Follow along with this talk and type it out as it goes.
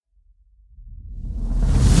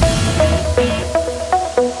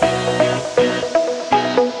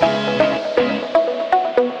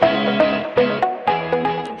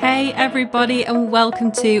everybody, and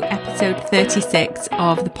welcome to episode 36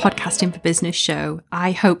 of the Podcasting for Business show.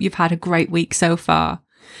 I hope you've had a great week so far.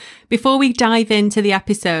 Before we dive into the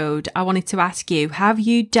episode, I wanted to ask you, have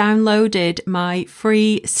you downloaded my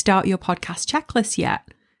free Start Your Podcast checklist yet?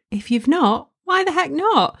 If you've not, why the heck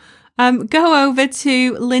not? Go over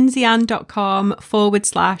to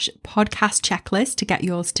lindsayann.com/podcast checklist to get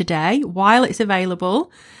yours today while it's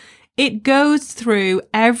available. It goes through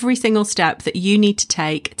every single step that you need to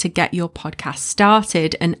take to get your podcast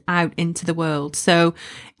started and out into the world. So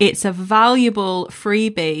it's a valuable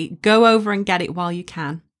freebie. Go over and get it while you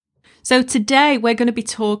can. So today we're going to be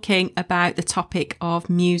talking about the topic of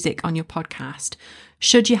music on your podcast.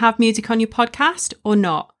 Should you have music on your podcast or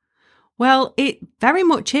not? Well, it very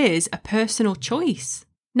much is a personal choice.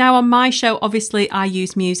 Now on my show, obviously I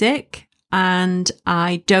use music. And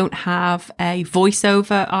I don't have a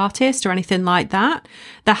voiceover artist or anything like that.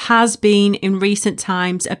 There has been in recent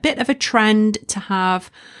times a bit of a trend to have,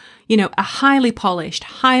 a highly polished,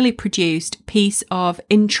 highly produced piece of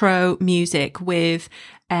intro music with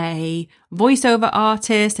a voiceover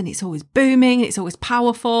artist, and it's always booming, it's always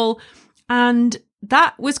powerful. And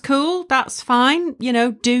that was cool. That's fine.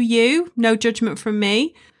 Do you? No judgment from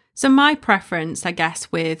me. So my preference, I guess,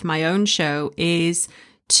 with my own show is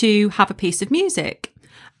to have a piece of music.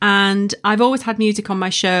 And I've always had music on my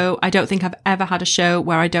show. I don't think I've ever had a show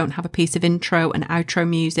where I don't have a piece of intro and outro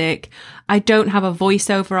music. I don't have a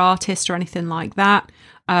voiceover artist or anything like that.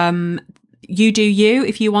 You do you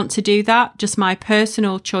if you want to do that. Just my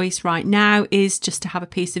personal choice right now is just to have a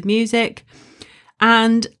piece of music.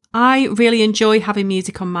 And I really enjoy having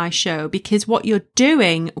music on my show because what you're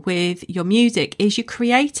doing with your music is you're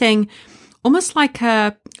creating almost like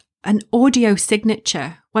an audio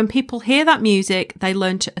signature. When people hear that music, they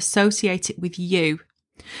learn to associate it with you.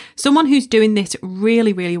 Someone who's doing this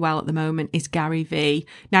really, really well at the moment is Gary Vee.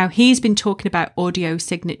 Now, he's been talking about audio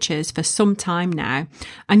signatures for some time now,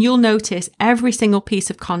 and you'll notice every single piece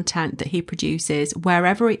of content that he produces,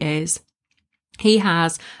 wherever it is, he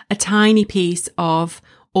has a tiny piece of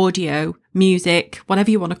audio, music, whatever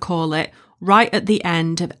you want to call it, right at the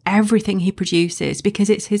end of everything he produces because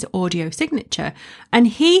it's his audio signature. And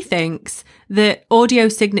he thinks that audio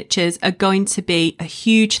signatures are going to be a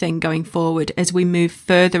huge thing going forward as we move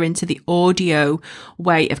further into the audio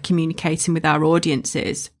way of communicating with our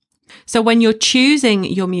audiences. So when you're choosing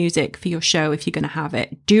your music for your show, if you're going to have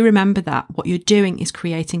it, do remember that what you're doing is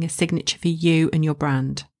creating a signature for you and your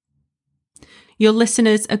brand. Your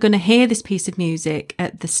listeners are going to hear this piece of music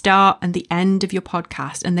at the start and the end of your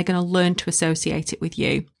podcast, and they're going to learn to associate it with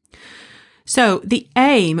you. So the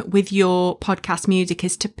aim with your podcast music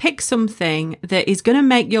is to pick something that is going to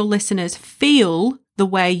make your listeners feel the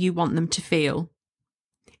way you want them to feel.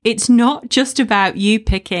 It's not just about you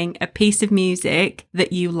picking a piece of music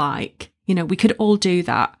that you like. We could all do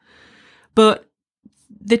that. But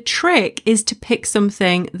the trick is to pick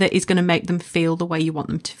something that is going to make them feel the way you want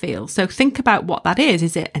them to feel. So think about what that is.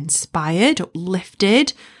 Is it inspired,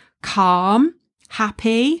 uplifted, calm,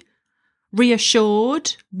 happy,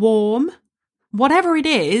 reassured, warm? Whatever it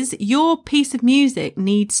is, your piece of music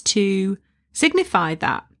needs to signify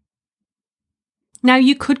that. Now,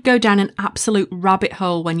 you could go down an absolute rabbit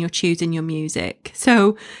hole when you're choosing your music.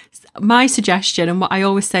 So my suggestion, and what I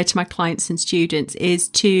always say to my clients and students, is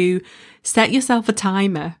to set yourself a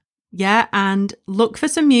timer. Yeah. And look for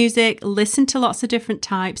some music, listen to lots of different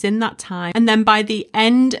types in that time. And then by the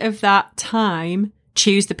end of that time,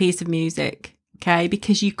 choose the piece of music. Okay.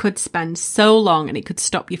 Because you could spend so long and it could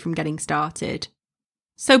stop you from getting started.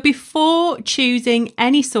 So before choosing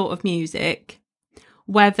any sort of music,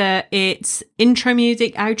 whether it's intro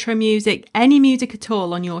music, outro music, any music at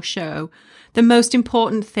all on your show, the most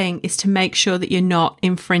important thing is to make sure that you're not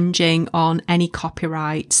infringing on any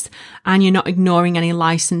copyrights and you're not ignoring any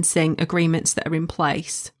licensing agreements that are in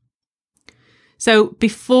place. So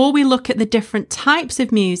before we look at the different types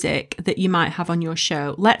of music that you might have on your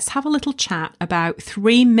show, let's have a little chat about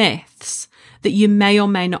 3 myths that you may or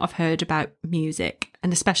may not have heard about music,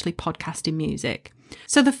 and especially podcasting music.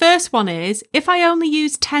 So the first one is, if I only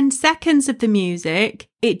use 10 seconds of the music,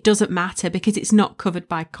 it doesn't matter because it's not covered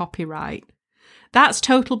by copyright. That's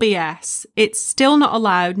total BS. It's still not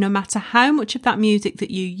allowed. No matter how much of that music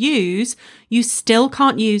that you use, you still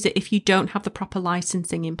can't use it if you don't have the proper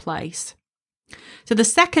licensing in place. So the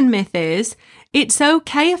second myth is, it's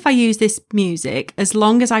okay if I use this music as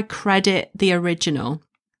long as I credit the original.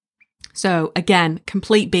 So again,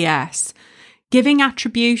 complete BS. Giving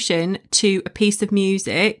attribution to a piece of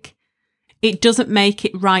music, it doesn't make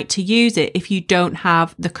it right to use it if you don't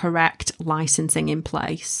have the correct licensing in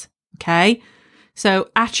place. Okay. So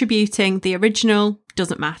attributing the original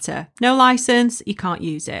doesn't matter. No license, you can't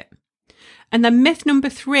use it. And then myth number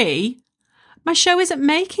 3, my show isn't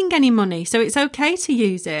making any money, so it's okay to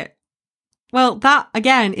use it. Well, that,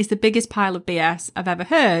 again, is the biggest pile of BS I've ever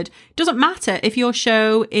heard. It doesn't matter if your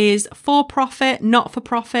show is for profit, not for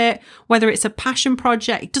profit, whether it's a passion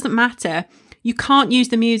project, it doesn't matter. You can't use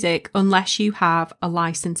the music unless you have a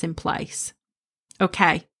license in place.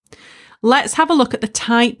 Okay, let's have a look at the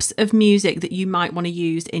types of music that you might want to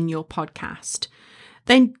use in your podcast.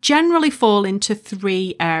 They generally fall into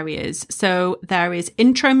 3 areas. So there is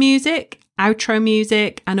intro music, outro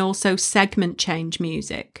music, and also segment change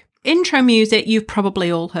music. Intro music, you've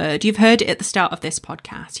probably all heard. You've heard it at the start of this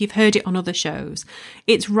podcast. You've heard it on other shows.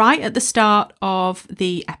 It's right at the start of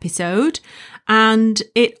the episode, and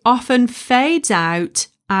it often fades out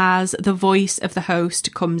as the voice of the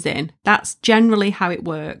host comes in. That's generally how it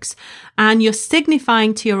works. And you're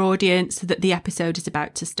signifying to your audience that the episode is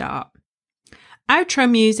about to start. Outro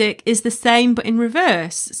music is the same, but in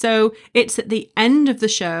reverse. So it's at the end of the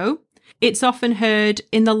show. It's often heard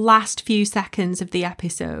in the last few seconds of the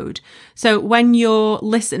episode. So when your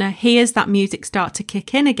listener hears that music start to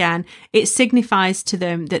kick in again, it signifies to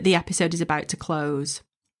them that the episode is about to close.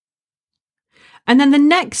 And then the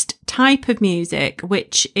next type of music,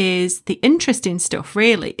 which is the interesting stuff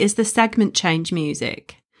really, is the segment change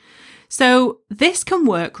music. So this can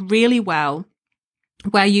work really well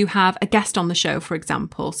where you have a guest on the show, for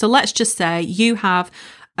example. So let's just say you have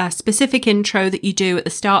a specific intro that you do at the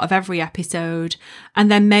start of every episode, and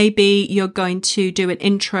then maybe you're going to do an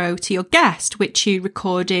intro to your guest, which you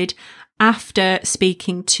recorded after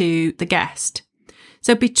speaking to the guest.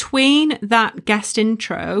 So between that guest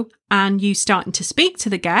intro and you starting to speak to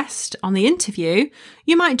the guest on the interview,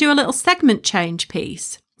 you might do a little segment change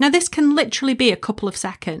piece. Now, this can literally be a couple of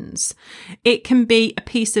seconds. It can be a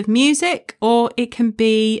piece of music or it can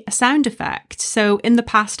be a sound effect. So in the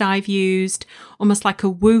past, I've used almost like a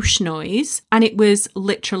whoosh noise, and it was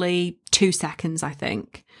literally 2 seconds, I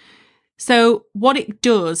think. So what it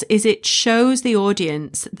does is it shows the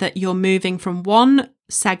audience that you're moving from one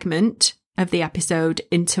segment of the episode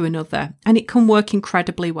into another, and it can work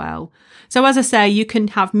incredibly well. So as I say, you can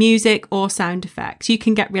have music or sound effects. You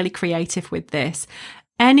can get really creative with this.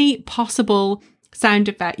 Any possible sound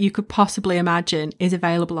effect you could possibly imagine is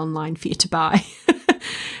available online for you to buy.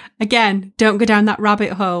 Again, don't go down that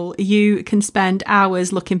rabbit hole. You can spend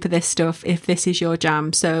hours looking for this stuff if this is your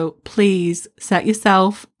jam. So please set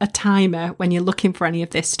yourself a timer when you're looking for any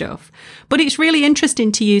of this stuff. But it's really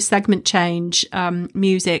interesting to use segment change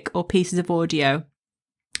music or pieces of audio.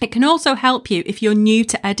 It can also help you if you're new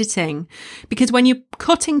to editing, because when you're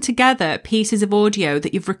cutting together pieces of audio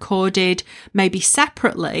that you've recorded maybe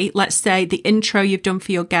separately, let's say the intro you've done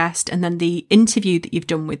for your guest and then the interview that you've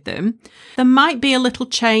done with them, there might be a little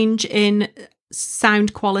change in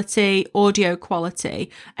sound quality, audio quality.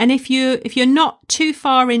 And if you're not too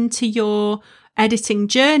far into your editing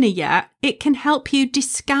journey yet, it can help you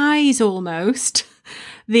disguise almost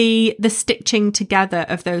the stitching together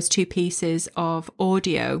of those 2 pieces of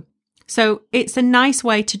audio. So it's a nice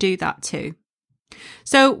way to do that too.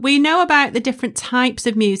 So we know about the different types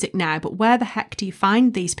of music now, but where the heck do you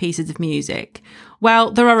find these pieces of music?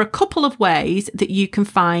 Well, there are a couple of ways that you can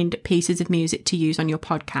find pieces of music to use on your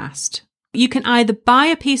podcast. You can either buy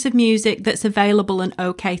a piece of music that's available and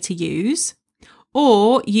okay to use,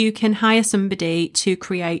 or you can hire somebody to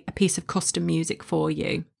create a piece of custom music for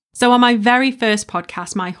you. So on my very first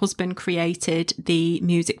podcast, my husband created the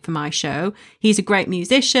music for my show. He's a great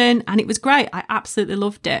musician and it was great. I absolutely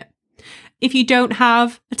loved it. If you don't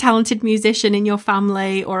have a talented musician in your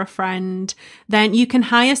family or a friend, then you can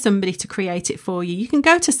hire somebody to create it for you. You can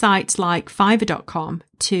go to sites like Fiverr.com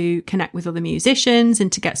to connect with other musicians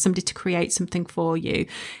and to get somebody to create something for you.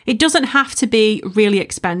 It doesn't have to be really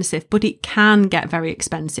expensive, but it can get very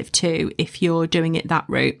expensive too if you're doing it that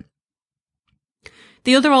route.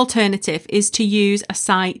 The other alternative is to use a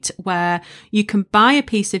site where you can buy a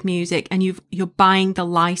piece of music and you're buying the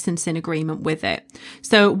licensing agreement with it.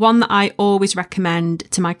 So one that I always recommend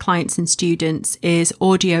to my clients and students is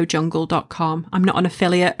audiojungle.com. I'm not an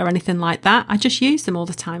affiliate or anything like that. I just use them all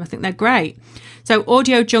the time. I think they're great. So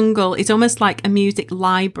Audio Jungle is almost like a music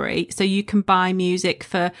library. So you can buy music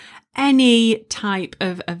for any type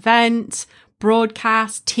of event,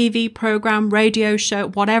 broadcast, TV program, radio show,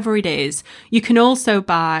 whatever it is. You can also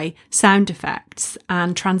buy sound effects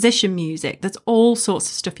and transition music. There's all sorts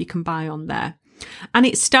of stuff you can buy on there. And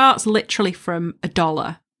it starts literally from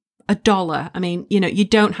 $1 $1. I mean, you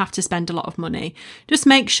don't have to spend a lot of money. Just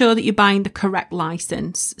make sure that you're buying the correct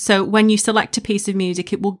license. So when you select a piece of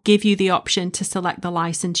music, it will give you the option to select the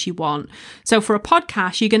license you want. So for a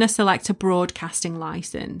podcast, you're going to select a broadcasting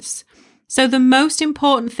license. So the most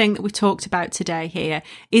important thing that we talked about today here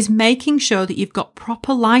is making sure that you've got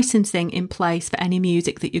proper licensing in place for any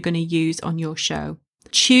music that you're going to use on your show.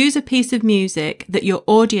 Choose a piece of music that your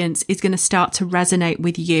audience is going to start to resonate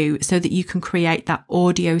with you so that you can create that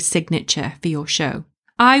audio signature for your show.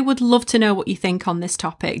 I would love to know what you think on this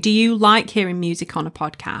topic. Do you like hearing music on a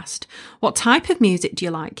podcast? What type of music do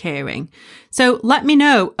you like hearing? So let me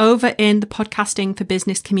know over in the Podcasting for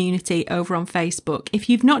Business community over on Facebook. If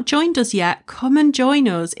you've not joined us yet, come and join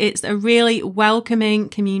us. It's a really welcoming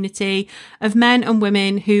community of men and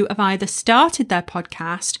women who have either started their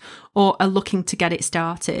podcast or are looking to get it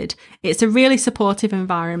started. It's a really supportive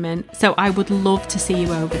environment, so I would love to see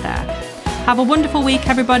you over there. Have a wonderful week,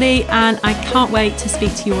 everybody, and I can't wait to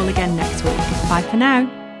speak to you all again next week. Bye for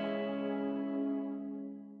now.